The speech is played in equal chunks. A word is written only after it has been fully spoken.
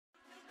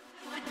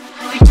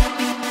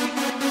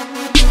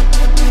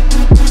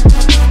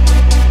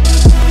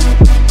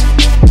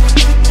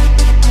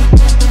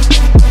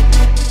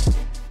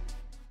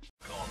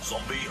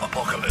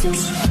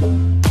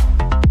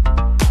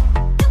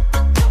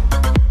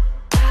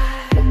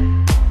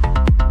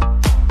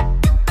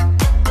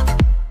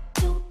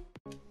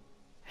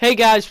Hey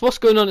guys, what's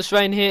going on? It's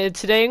Ryan here, and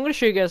today I'm going to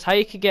show you guys how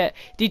you can get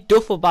the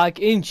duffel bag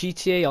in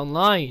GTA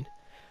Online.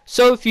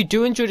 So if you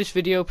do enjoy this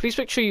video, please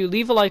make sure you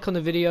leave a like on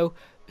the video,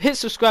 hit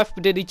subscribe for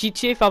daily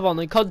GTA 5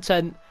 online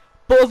content,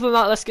 but other than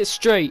that, let's get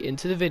straight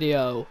into the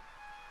video.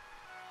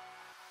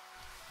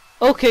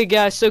 Okay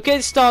guys, so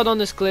getting started on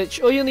this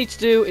glitch, all you'll need to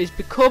do is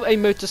become a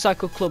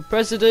motorcycle club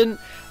president,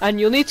 and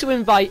you'll need to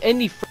invite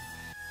any friends.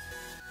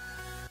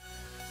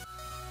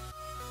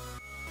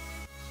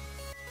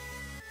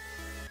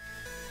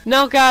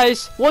 Now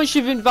guys, once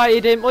you've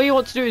invited him, all you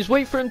want to do is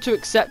wait for him to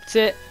accept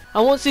it,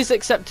 and once he's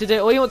accepted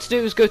it, all you want to do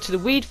is go to the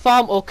weed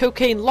farm or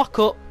cocaine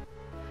lockup,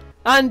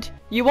 and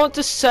you want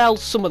to sell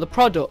some of the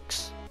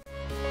products.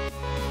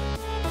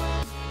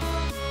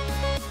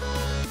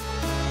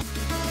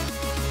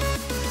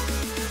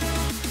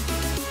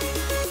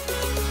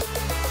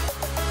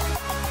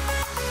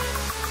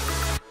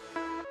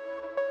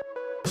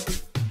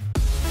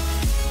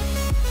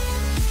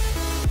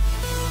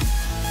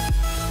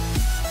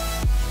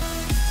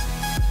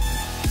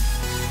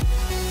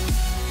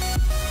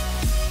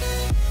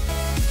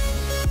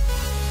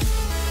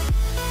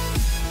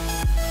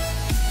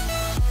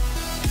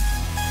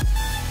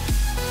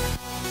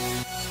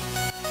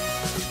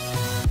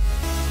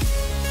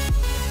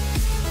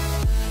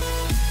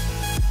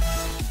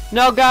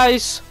 Now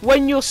guys,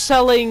 when you're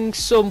selling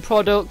some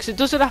products, it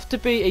doesn't have to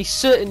be a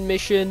certain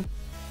mission.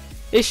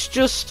 It's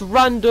just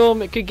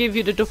random. It could give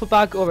you the duffel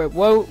bag or it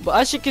won't. But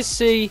as you can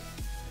see,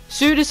 as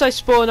soon as I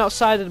spawn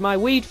outside of my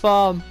weed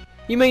farm,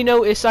 you may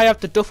notice I have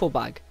the duffel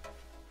bag.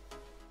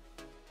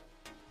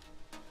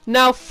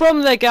 Now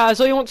from there guys,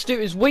 all you want to do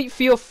is wait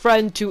for your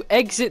friend to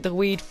exit the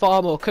weed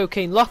farm or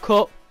cocaine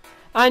lockup,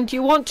 and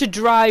you want to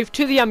drive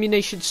to the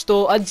ammunition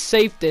store and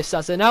save this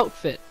as an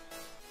outfit.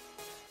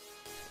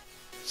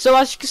 So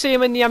as you can see,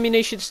 I'm in the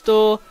ammunition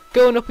store,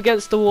 going up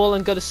against the wall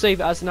and going to save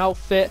it as an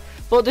outfit.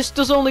 But this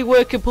does only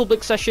work in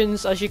public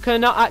sessions, as you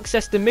cannot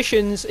access the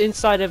missions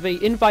inside of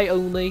a invite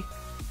only.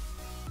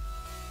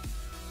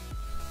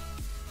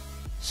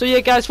 So yeah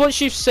guys, once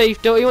you've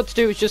saved it, all you want to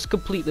do is just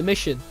complete the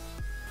mission.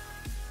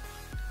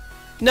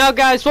 Now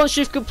guys, once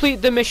you've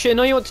completed the mission,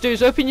 all you want to do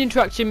is open your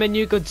interaction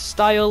menu, go to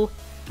style,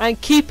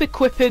 and keep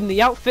equipping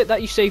the outfit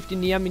that you saved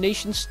in the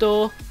ammunition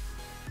store.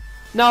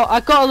 Now, I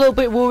got a little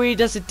bit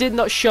worried as it did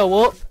not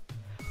show up,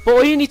 but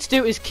all you need to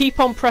do is keep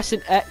on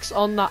pressing X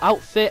on that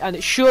outfit and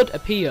it should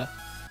appear.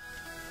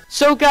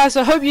 So guys,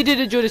 I hope you did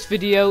enjoy this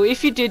video.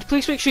 If you did,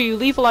 please make sure you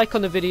leave a like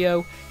on the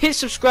video, hit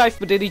subscribe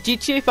for daily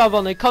GTA 5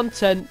 online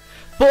content,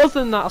 but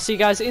other than that, I'll see you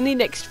guys in the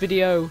next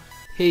video.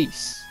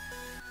 Peace.